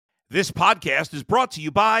This podcast is brought to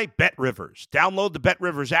you by BetRivers. Download the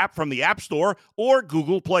BetRivers app from the App Store or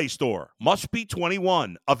Google Play Store. Must be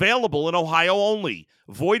 21. Available in Ohio only.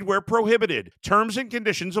 Void where prohibited. Terms and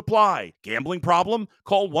conditions apply. Gambling problem?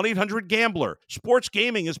 Call 1-800-GAMBLER. Sports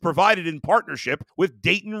gaming is provided in partnership with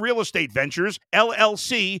Dayton Real Estate Ventures,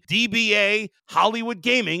 LLC, DBA, Hollywood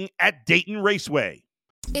Gaming at Dayton Raceway.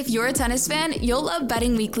 If you're a tennis fan, you'll love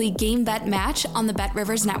Betting Weekly Game Bet Match on the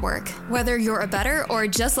BetRivers Network. Whether you're a bettor or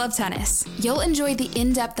just love tennis, you'll enjoy the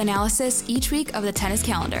in-depth analysis each week of the tennis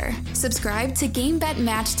calendar. Subscribe to Game Bet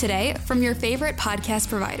Match today from your favorite podcast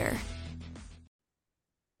provider.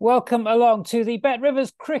 Welcome along to the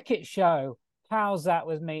BetRivers Cricket Show. How's that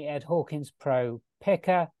with me, Ed Hawkins, Pro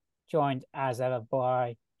Picker, joined as ever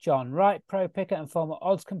by John Wright, Pro Picker and former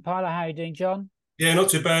odds compiler. How are you doing, John? Yeah,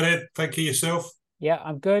 not too bad, Ed. Thank you, yourself. Yeah,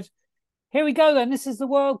 I'm good. Here we go then. This is the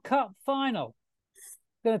World Cup final.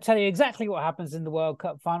 I'm going to tell you exactly what happens in the World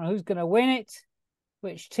Cup final, who's going to win it,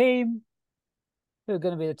 which team, who are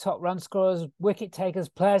going to be the top run scorers, wicket takers,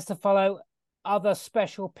 players to follow, other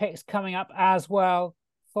special picks coming up as well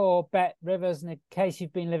for BetRivers. And in case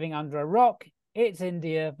you've been living under a rock, it's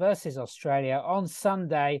India versus Australia on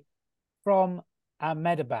Sunday from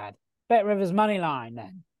Ahmedabad. BetRivers money line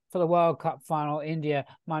then. For the World Cup final, India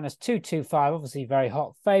minus 225, obviously very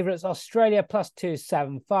hot favourites. Australia plus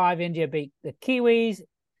 275. India beat the Kiwis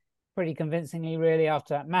pretty convincingly, really,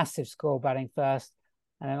 after that massive score batting first.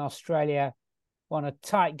 And then Australia won a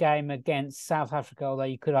tight game against South Africa, although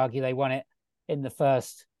you could argue they won it in the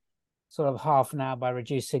first sort of half an hour by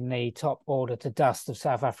reducing the top order to dust of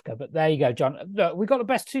South Africa. But there you go, John. Look, we got the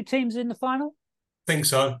best two teams in the final? I think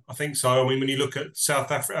so. I mean, when you look at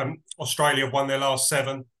South Africa, Australia have won their last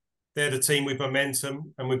 7. They're the team with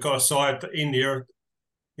momentum, and we've got a side that India,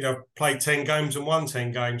 played 10 games and won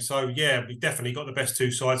 10 games. So, yeah, we definitely got the best two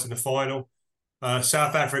sides in the final.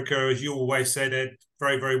 South Africa, as you always said, Ed,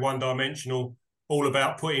 very, very one-dimensional, all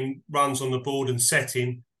about putting runs on the board and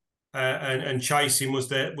setting, and chasing was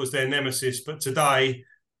their nemesis. But today,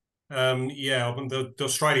 the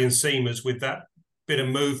Australian seamers with that bit of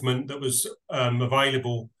movement that was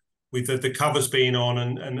available with the covers being on,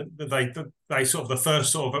 and they sort of the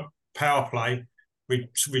first sort of power play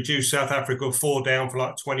reduced South Africa 4 down for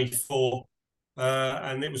like 24,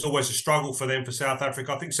 and it was always a struggle for them, for South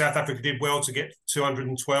Africa. I think South Africa did well to get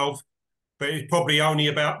 212, but it's probably only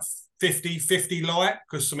about 50 light,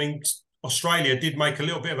 because I mean Australia did make a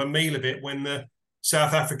little bit of a meal of it when the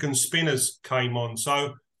South African spinners came on.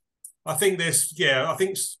 So I think I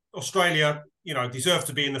think Australia deserve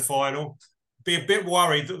to be in the final. Be a bit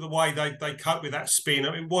worried that the way they cope with that spin,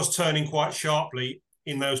 it was turning quite sharply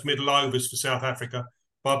in those middle overs for South Africa.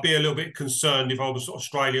 But I'd be a little bit concerned if I was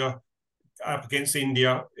Australia up against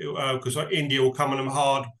India, because India will come on them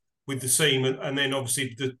hard with the seam, and then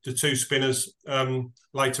obviously the two spinners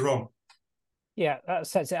later on. Yeah, that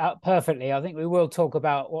sets it up perfectly. I think we will talk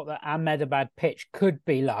about what the Ahmedabad pitch could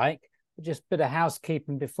be like. Just a bit of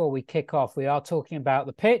housekeeping before we kick off. We are talking about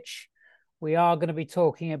the pitch. We are going to be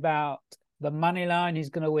talking about the money line, who's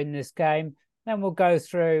going to win this game. Then we'll go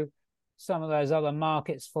through some of those other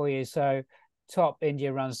markets for you. So top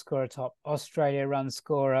India run scorer, top Australia run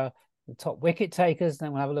scorer, the top wicket takers.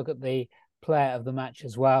 Then we'll have a look at the player of the match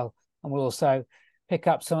as well. And we'll also pick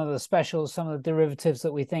up some of the specials, some of the derivatives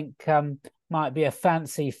that we think might be a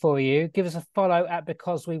fancy for you. Give us a follow at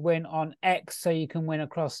Because We Win on X, so you can win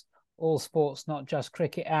across all sports, not just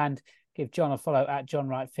cricket. And give John a follow at John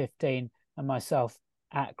Wright 15 and myself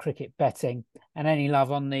at Cricket Betting, and any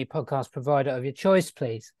love on the podcast provider of your choice,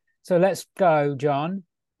 please. So let's go, John.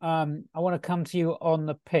 I want to come to you on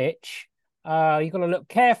the pitch. You've got to look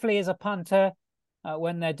carefully as a punter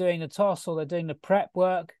when they're doing the toss or they're doing the prep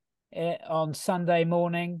work on Sunday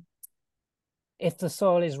morning. If the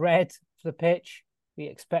soil is red for the pitch, we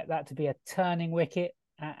expect that to be a turning wicket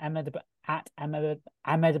at Ahmedabad.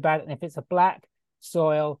 And if it's a black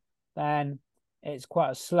soil, then it's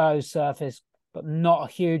quite a slow surface, but not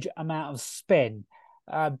a huge amount of spin.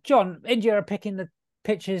 John, India are picking the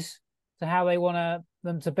pitches to how they want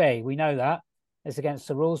them to be. We know that. It's against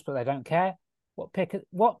the rules, but they don't care. What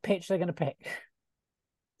pitch they're going to pick?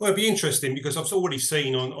 Well, it'd be interesting, because I've already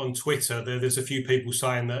seen on Twitter there's a few people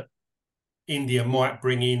saying that India might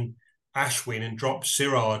bring in Ashwin and drop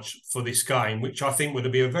Siraj for this game, which I think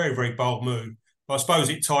would be a very, very bold move. But I suppose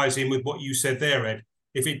it ties in with what you said there, Ed.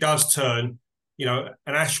 If it does turn, and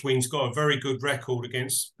Ashwin's got a very good record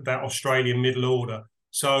against that Australian middle order.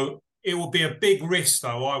 So it will be a big risk,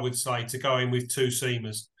 though, I would say, to go in with two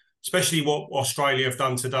seamers, especially what Australia have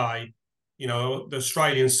done today. The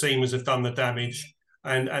Australian seamers have done the damage,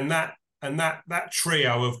 and that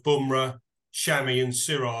trio of Bumrah, Shami and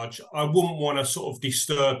Siraj, I wouldn't want to sort of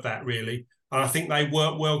disturb that really. And I think they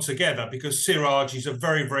work well together because Siraj is a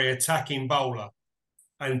very, very attacking bowler.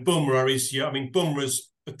 And Bumrah is,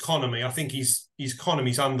 Bumrah's economy, I think his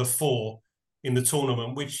economy is under 4 in the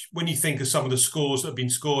tournament, which when you think of some of the scores that have been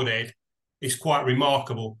scored, Ed, is quite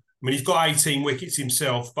remarkable. I mean, he's got 18 wickets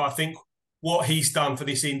himself, but I think what he's done for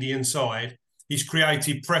this Indian side, he's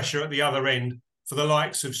created pressure at the other end for the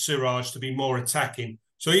likes of Siraj to be more attacking.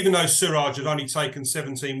 So even though Siraj had only taken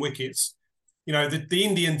 17 wickets, the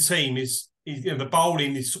Indian team is the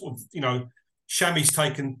bowling is sort of, Shami's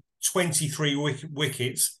taken 23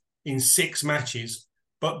 wickets in 6 matches,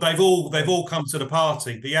 but they've all come to the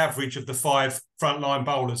party. The average of the 5 frontline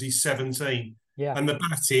bowlers is 17. Yeah. And the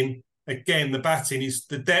batting is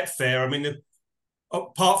the depth there. I mean,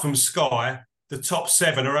 apart from Sky, the top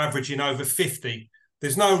 7 are averaging over 50.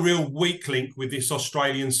 There's no real weak link with this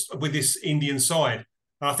Indian side.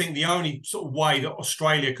 And I think the only sort of way that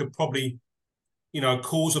Australia could probably,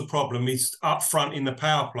 cause a problem is up front in the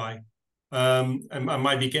power play, and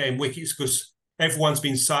maybe getting wickets, because everyone's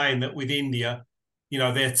been saying that with India,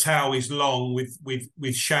 their tail is long with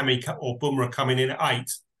Shami or Bumrah coming in at 8,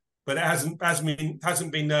 but it hasn't been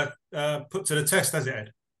put to the test, has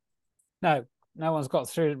it, Ed? No one's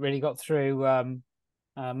really got through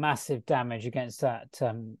massive damage against that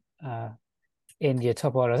India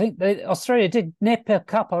top order. I think Australia did nip a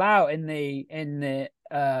couple out in the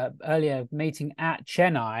earlier meeting at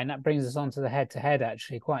Chennai, and that brings us on to the head-to-head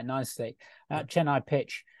actually quite nicely. Chennai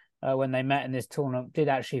pitch, when they met in this tournament, did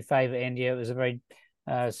actually favour India. It was a very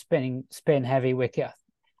spin-heavy wicket.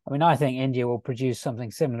 I mean, I think India will produce something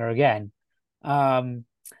similar again.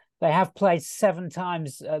 They have played 7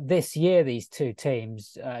 times this year, these two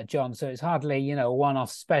teams, John, so it's hardly, a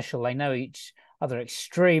one-off special. They know each other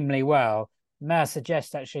extremely well. May I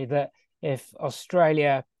suggest, actually, that if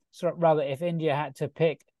India had to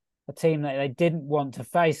pick a team that they didn't want to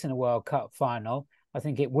face in a World Cup final, I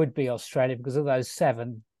think it would be Australia, because of those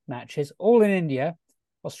 7 matches, all in India.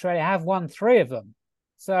 Australia have won 3 of them.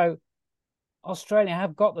 So Australia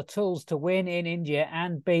have got the tools to win in India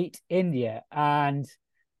and beat India. And,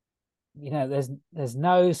 there's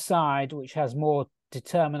no side which has more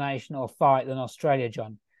determination or fight than Australia,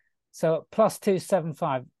 John. So at plus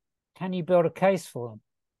 275, can you build a case for them?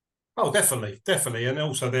 Oh, definitely. And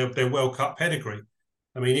also their World Cup pedigree.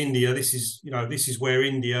 I mean, India, this is where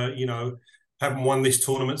India, haven't won this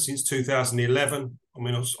tournament since 2011. I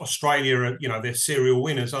mean, Australia are, they're serial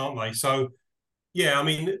winners, aren't they? So, yeah, I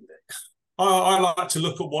mean, I like to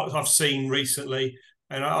look at what I've seen recently,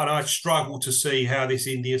 and I struggle to see how this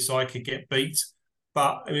India side could get beat.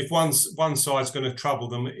 But if one side's going to trouble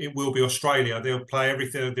them, it will be Australia. They'll play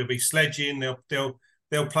everything. They'll be sledging. They'll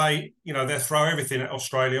play. They'll throw everything at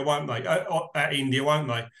Australia, won't they? At India, won't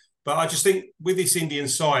they? But I just think with this Indian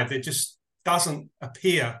side, there just doesn't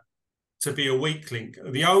appear to be a weak link.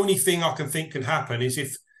 The only thing I can think can happen is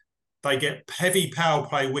if they get heavy power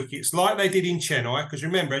play wickets like they did in Chennai. Because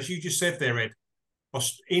remember, as you just said there, Ed,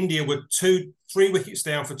 India were 3 wickets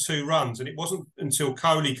down for 2 runs, and it wasn't until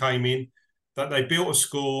Kohli came in that they built a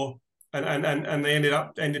score and they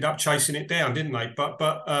ended up chasing it down, didn't they? But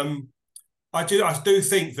I do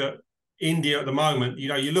think that India at the moment,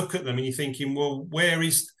 you look at them and you're thinking, well, where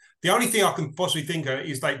is the only thing I can possibly think of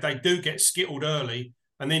is they do get skittled early,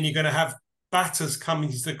 and then you're going to have batters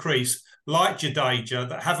coming into the crease like Jadeja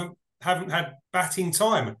that haven't had batting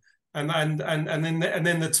time, and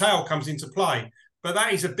then the tail comes into play. But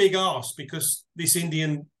that is a big ask because this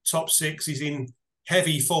Indian top 6 is in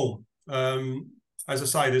heavy form. As I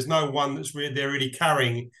say, there's no one that's really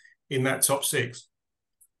carrying in that top 6.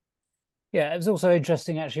 Yeah, it was also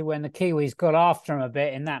interesting actually when the Kiwis got after him a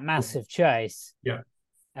bit in that massive chase. Yeah.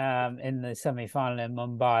 In the semi-final in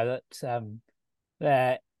Mumbai, that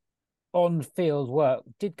their on-field work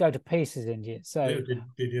did go to pieces, India. So it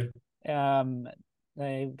did, yeah.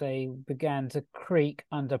 They began to creak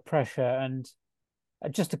under pressure. And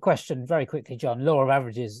just a question very quickly, John, law of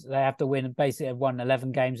averages, they have to win, basically have won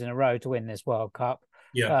 11 games in a row to win this World Cup.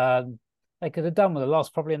 Yeah. They could have done with a loss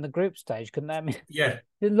probably in the group stage, couldn't they? I mean, yeah.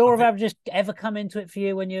 Did law of averages ever come into it for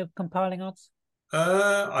you when you're compiling odds?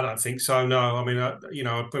 I don't think so. No, I mean,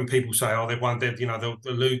 when people say, "Oh, they've won,"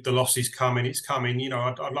 the loss is coming. It's coming.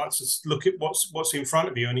 I'd like to look at what's in front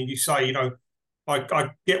of you, and you say, I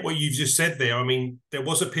get what you just said there. I mean, there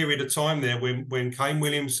was a period of time there when Kane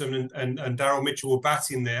Williamson and Daryl Mitchell were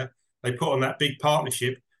batting there. They put on that big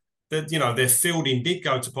partnership. That their fielding did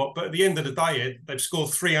go to pot, but at the end of the day, Ed, they've scored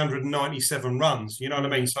 397 runs. You know what I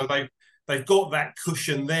mean? So they've got that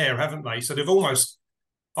cushion there, haven't they? So they've almost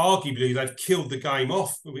arguably they've killed the game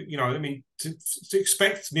off. You know, I mean, to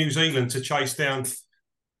expect New Zealand to chase down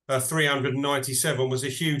 397 was a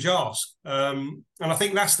huge ask. And I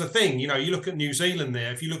think that's the thing. You know, you look at New Zealand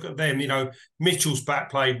there. If you look at them, you know, Mitchell's bat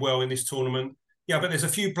played well in this tournament. Yeah, but there's a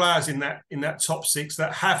few players in that top six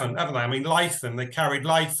that haven't they? I mean, Latham, they carried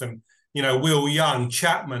Latham. You know, Will Young,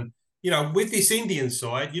 Chapman. You know, with this Indian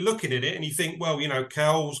side, you're looking at it and you think, well, you know,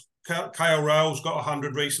 KL Rahul's got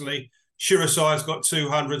 100 recently. Shirasai's got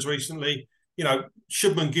 200s recently. You know,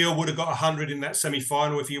 Shubman Gill would have got 100 in that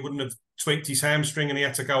semi-final if he wouldn't have tweaked his hamstring and he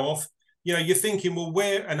had to go off. You know, you're thinking, well,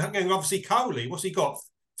 where? And obviously Kohli, what's he got?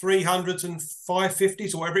 300s and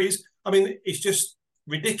 550s or whatever it is. I mean, it's just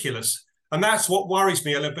ridiculous. And that's what worries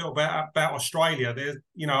me a little bit about Australia.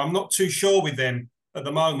 You know, I'm not too sure with them at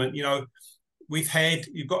the moment. You know, with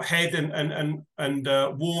you've got Head and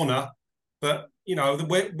Warner, but you know,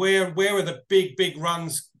 where are the big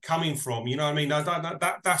runs coming from? You know what I mean?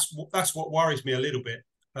 That's what worries me a little bit.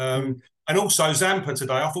 And also Zampa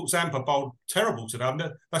today. I thought Zampa bowled terrible today.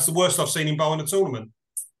 That's the worst I've seen him bowl in the tournament.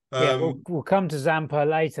 We'll come to Zampa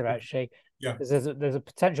later, actually. Yeah, there's a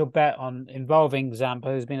potential bet involving Zampa,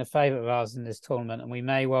 who's been a favourite of ours in this tournament, and we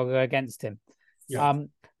may well go against him. Yeah.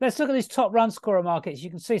 Let's look at these top run scorer markets. You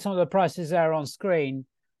can see some of the prices there on screen.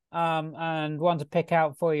 And one to pick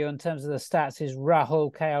out for you in terms of the stats is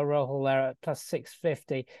KL Rahul there at plus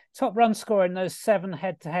 650. Top run scorer in those 7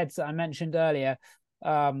 head-to-heads that I mentioned earlier,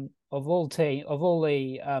 of all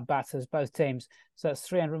the batters, both teams. So that's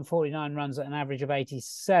 349 runs at an average of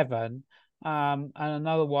 87. And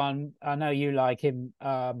another one, I know you like him,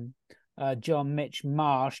 John Mitch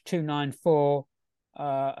Marsh, 294,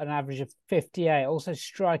 an average of 58, also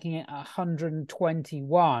striking it at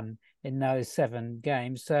 121 in those 7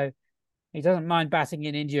 games. So he doesn't mind batting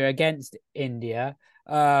in India against India.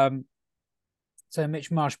 So Mitch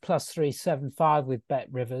Marsh plus 375 with Bet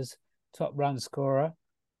Rivers, top run scorer.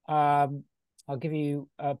 I'll give you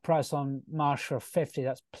a price on Marsh for 50.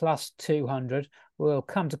 That's plus 200. We'll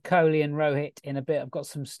come to Kohli and Rohit in a bit. I've got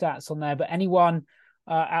some stats on there. But anyone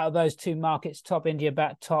out of those 2 markets, top India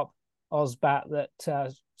bat, top Oz bat,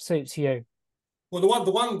 that suits you? Well,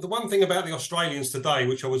 the one thing about the Australians today,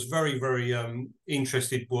 which I was very, very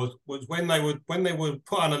interested was when they were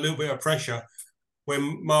put on a little bit of pressure,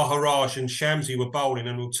 when Maharaj and Shamsi were bowling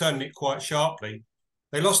and were turning it quite sharply.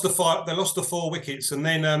 They lost the 4 wickets, and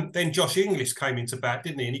then Josh Inglis came into bat,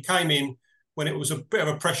 didn't he? And he came in when it was a bit of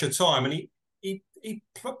a pressure time, and he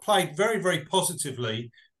played very, very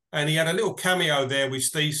positively, and he had a little cameo there with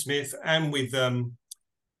Steve Smith and with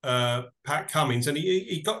Pat Cummins, and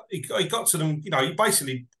he got to them. You know, he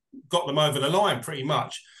basically got them over the line pretty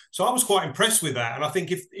much. So I was quite impressed with that, and I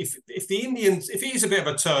think if the Indians, if he is a bit of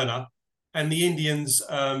a turner, and the Indians,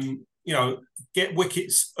 you know, get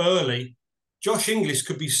wickets early, Josh Inglis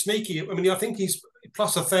could be sneaky. I mean, I think he's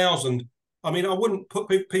plus 1,000. I mean, I wouldn't put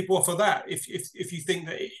people off of that. If you think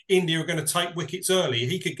that India are going to take wickets early,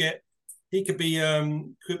 he could be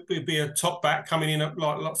a top bat coming in at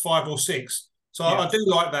like 5 or 6. So yeah. I do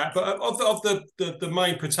like that. But of the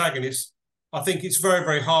main protagonists, I think it's very,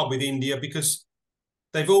 very hard with India because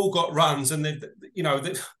they've all got runs and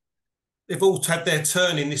they've all had their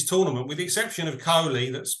turn in this tournament, with the exception of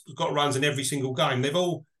Kohli that's got runs in every single game. They've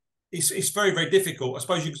all. It's very, very difficult. I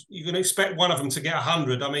suppose you're going to expect one of them to get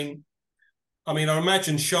 100. I mean, I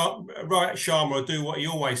imagine Rohit Sharma will do what he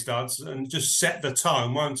always does and just set the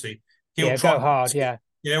tone, won't he? He'll go hard, yeah.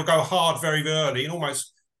 Yeah, he'll go hard very early and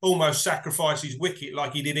almost sacrifice his wicket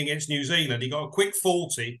like he did against New Zealand. He got a quick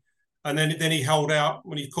 40 and then he held out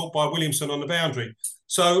when he's caught by Williamson on the boundary.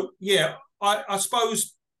 So, yeah, I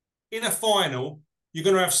suppose in a final, you're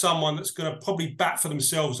going to have someone that's going to probably bat for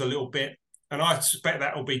themselves a little bit. And I suspect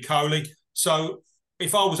that will be Kohli. So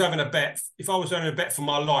if I was having a bet for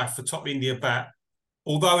my life for top India bat,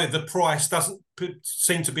 although the price doesn't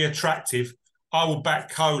seem to be attractive, I will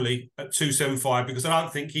back Kohli at 275 because I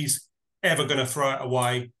don't think he's ever going to throw it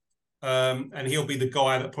away. And he'll be the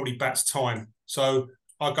guy that probably bats time. So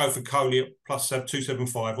I'll go for Kohli at plus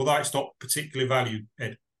 275, although it's not particularly valued,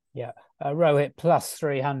 Ed. Yeah. Rohit plus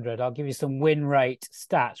 300. I'll give you some win rate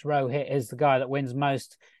stats. Rohit is the guy that wins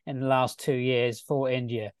most in the last 2 years for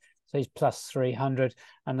India. So he's plus 300.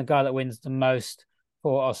 And the guy that wins the most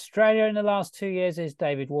for Australia in the last 2 years is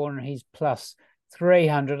David Warner. He's plus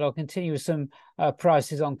 300. I'll continue with some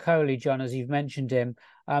prices on Kohli, John, as you've mentioned him.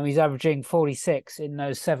 He's averaging 46 in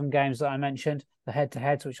those 7 games that I mentioned, the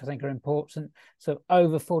head-to-heads, which I think are important. So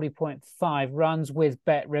over 40.5 runs with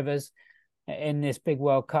Bet Rivers in this big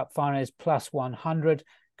World Cup final is plus 100.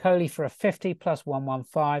 Kohli for a 50 plus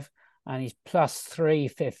 115, and he's plus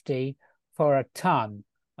 350 for a ton.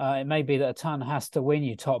 It may be that a ton has to win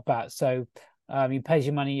you top bat. So you pays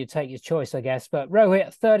your money, you take your choice, I guess. But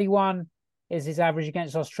Rohit, 31 is his average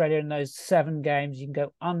against Australia in those 7 games. You can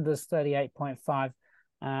go unders 38.5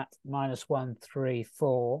 at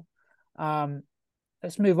 -134.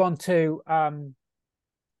 Let's move on to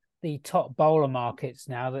the top bowler markets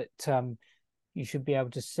now that you should be able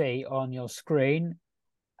to see on your screen.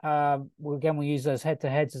 We'll use those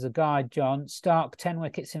head-to-heads as a guide, John. Stark, 10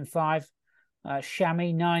 wickets in 5.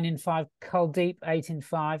 Shami, 9 in 5. Kuldeep, 8 in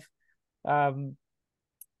 5.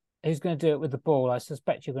 Who's going to do it with the ball? I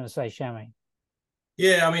suspect you're going to say Shami.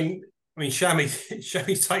 Yeah, I mean,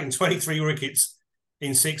 Shami's taken 23 wickets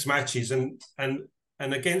in 6 matches, and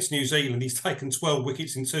against New Zealand, he's taken 12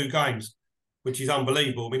 wickets in 2 games, which is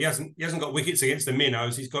unbelievable. I mean, he hasn't got wickets against the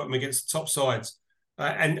minnows; he's got them against the top sides,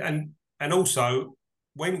 and also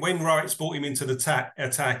when Wright's brought him into the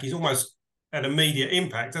attack, he's almost had immediate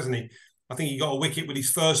impact, hasn't he? I think he got a wicket with his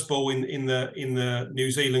first ball in the New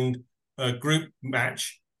Zealand group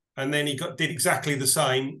match, and then he did exactly the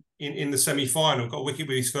same in the semi-final. Got a wicket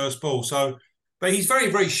with his first ball. So, but he's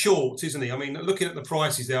very, very short, isn't he? I mean, looking at the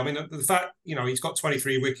prices there, I mean, the fact, he's got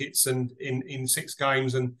 23 wickets and in 6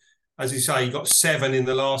 games, and as you say, he got 7 in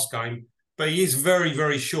the last game. But he is very,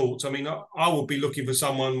 very short. I mean, I would be looking for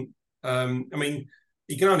someone.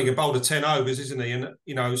 He can only get bowled at 10 overs, isn't he? And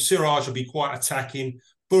Siraj will be quite attacking.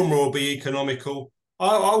 Bumrah will be economical.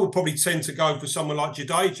 I would probably tend to go for someone like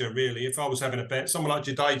Jadeja, really, if I was having a bet. Someone like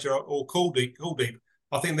Jadeja or Kuldeep.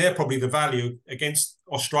 I think they're probably the value against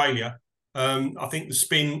Australia. I think the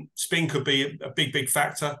spin could be a big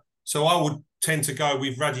factor. So I would tend to go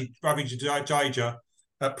with Ravi Jadeja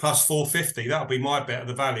at +450. That would be my bet of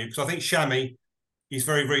the value, because I think Shami is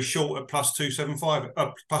very, very short at +275,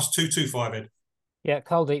 +225. Ed. Yeah,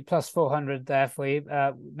 Kuldeep +400 there for you.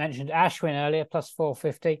 Mentioned Ashwin earlier,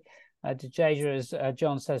 +450. Jadeja, as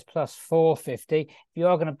John says, +450. If you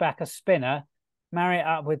are going to back a spinner, marry it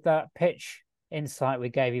up with that pitch insight we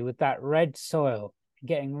gave you with that red soil. If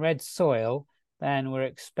you're getting red soil, then we're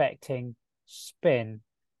expecting spin.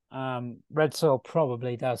 Red soil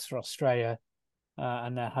probably does for Australia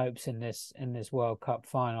and their hopes in this World Cup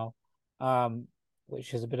final,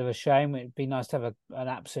 which is a bit of a shame. It'd be nice to have an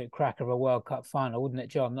absolute cracker of a World Cup final, wouldn't it,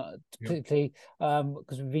 John? Not particularly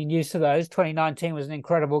because we've been used to those. 2019 was an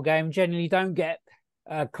incredible game. Generally don't get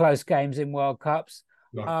close games in World Cups.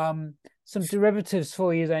 No. Some derivatives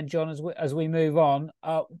for you then, John, as we move on.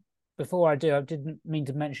 Before I do, I didn't mean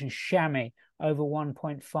to mention Shami, over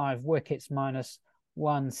 1.5 wickets,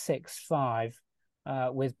 -165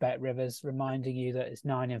 with Bet Rivers, reminding you that it's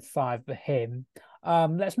 9 in 5 for him.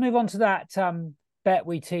 Let's move on to that bet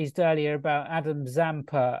we teased earlier about Adam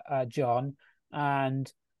Zampa, John,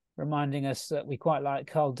 and reminding us that we quite like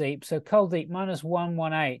Kuldeep. So Kuldeep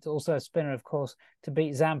 -118, also a spinner, of course, to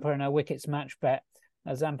beat Zampa in a wickets match bet.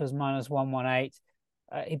 Zampa's -118.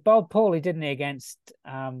 He bowled poorly, didn't he, against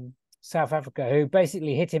South Africa, who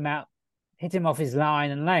basically hit him off his line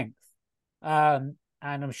and length. And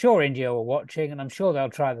I'm sure India were watching, and I'm sure they'll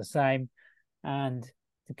try the same. And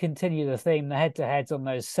to continue the theme, the head-to-heads on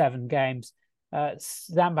those 7 games,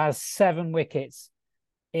 Zampa has 7 wickets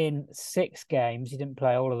in 6 games. He didn't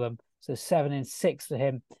play all of them, so 7 in 6 for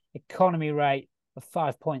him. Economy rate of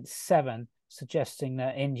 5.7, suggesting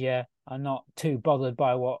that India are not too bothered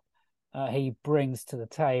by what he brings to the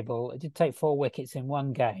table. It did take 4 wickets in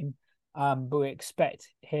 1 game, but we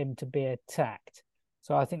expect him to be attacked.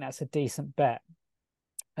 So I think that's a decent bet.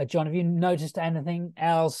 John, have you noticed anything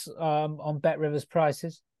else on Bet Rivers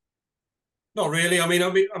prices? Not really. I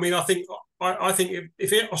think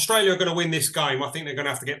if Australia are going to win this game, I think they're going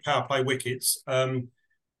to have to get power play wickets. And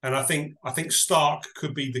I think Stark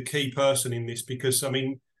could be the key person in this, because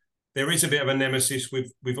there is a bit of a nemesis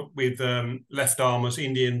with left armers,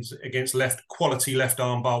 Indians against quality left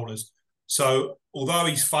arm bowlers. So although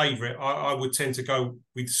he's favourite, I would tend to go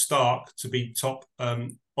with Stark to be top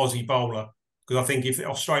Aussie bowler, because I think if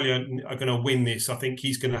Australia are going to win this, I think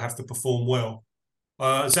he's going to have to perform well.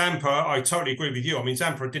 Zampa, I totally agree with you.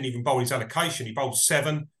 Zampa didn't even bowl his allocation. He bowled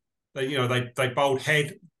 7. They bowled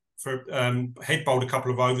head bowled a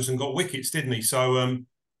couple of overs and got wickets, didn't he? So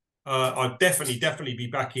I'd definitely be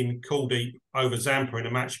backing Kuldeep over Zampa in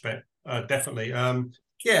a match bet. Definitely. As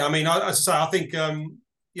I say, I think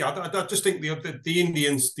I just think the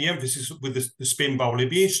Indians, the emphasis with the spin bowl. It'd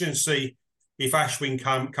be interesting to see if Ashwin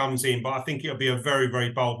comes in, but I think it'll be a very, very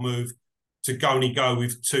bold move to only go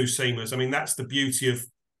with 2 seamers. That's the beauty of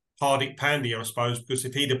Hardik Pandya, I suppose, because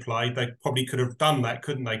if he'd have played, they probably could have done that,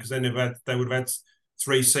 couldn't they? Because then they would have had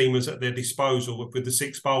 3 seamers at their disposal with the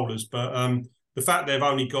 6 bowlers. But the fact they've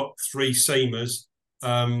only got 3 seamers,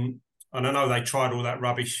 And I know they tried all that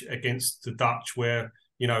rubbish against the Dutch where,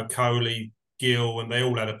 Kohli, Gill, and they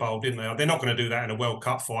all had a bowl, didn't they? They're not going to do that in a World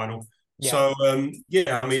Cup final. Yeah. So, I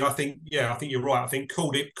think you're right. I think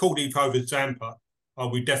Kuldeep over Zampa.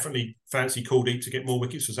 We definitely fancy Kuldeep to get more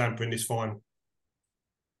wickets for Zampa in this final.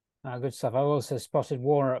 Good stuff. I've also spotted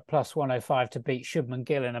Warner at +105 to beat Shubman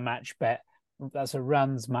Gill in a match bet. That's a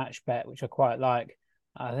runs match bet, which I quite like.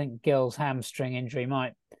 I think Gill's hamstring injury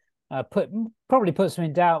might probably puts him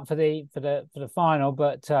in doubt for the final,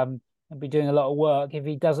 but he'll be doing a lot of work. If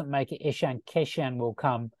he doesn't make it, Ishan Kishan will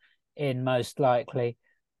come in most likely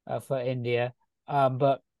for India.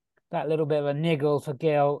 But that little bit of a niggle for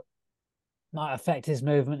Gill might affect his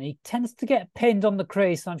movement. He tends to get pinned on the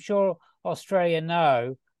crease. I'm sure Australia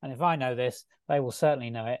know, and if I know this, they will certainly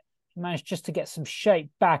know it. He managed just to get some shape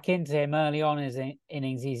back into him early on in his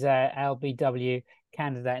innings. He's a LBW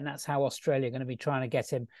candidate, and that's how Australia are going to be trying to get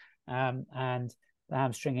him. And the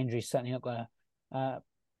hamstring injury is certainly not going to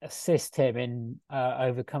assist him in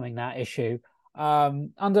overcoming that issue. Under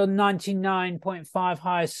 99.5,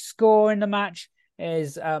 highest score in the match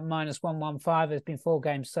is -115. There's been 4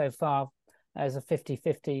 games so far. There's a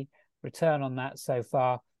 50-50 return on that so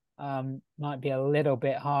far. Might be a little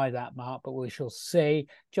bit high, that mark, but we shall see.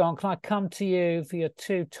 John, can I come to you for your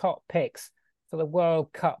 2 top picks for the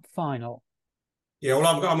World Cup final? Yeah, well,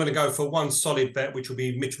 I'm going to go for one solid bet, which will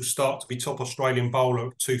be Mitchell Starc to be top Australian bowler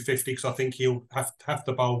at 250, because I think he'll have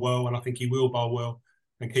to bowl well, and I think he will bowl well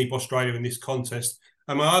and keep Australia in this contest.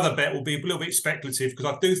 And my other bet will be a little bit speculative,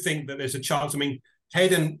 because I do think that there's a chance. I mean,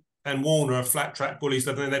 Head and Warner are flat track bullies.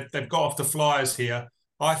 They've got off the flyers here.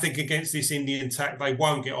 I think against this Indian attack, they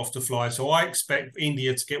won't get off the fly. So I expect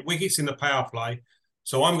India to get wickets in the power play.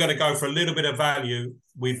 So I'm going to go for a little bit of value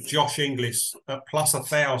with Josh Inglis at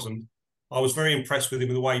 +1,000. I was very impressed with him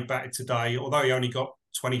in the way he batted today, although he only got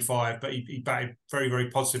 25, but he batted very, very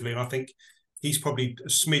positively. And I think he's probably a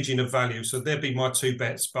smidgen of value. So there'd be my 2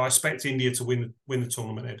 bets. But I expect India to win the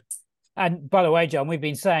tournament, Ed. And by the way, John, we've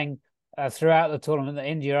been saying throughout the tournament that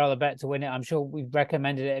India are the bet to win it. I'm sure we've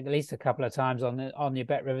recommended it at least a couple of times on your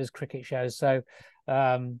Bet Rivers cricket shows. So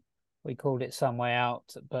we called it some way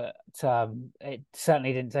out, but it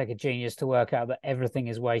certainly didn't take a genius to work out that everything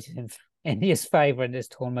is weighted in India's favour in this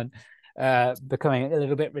tournament, becoming a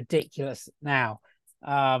little bit ridiculous now.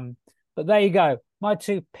 But there you go. My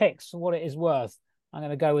 2 picks for what it is worth. I'm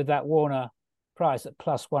going to go with that Warner price at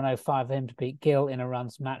 +105 for him to beat Gill in a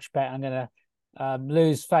runs match bet. I'm going to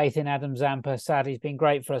lose faith in Adam Zampa. Sadly, he's been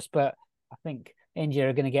great for us, but I think India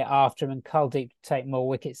are going to get after him, and Kuldeep to take more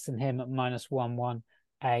wickets than him at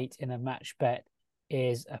 -118 in a match bet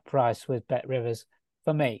is a price with Bet Rivers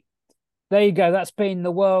for me. There you go. That's been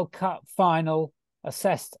the World Cup final,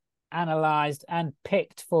 assessed, analysed and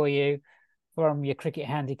picked for you from your cricket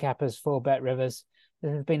handicappers for Bet Rivers.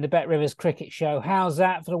 This has been the Bet Rivers Cricket Show. How's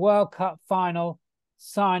that for the World Cup final?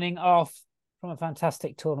 Signing off from a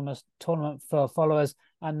fantastic tournament for followers,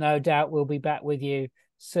 and no doubt we'll be back with you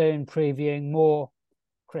soon previewing more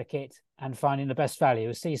cricket and finding the best value.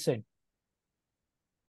 We'll see you soon.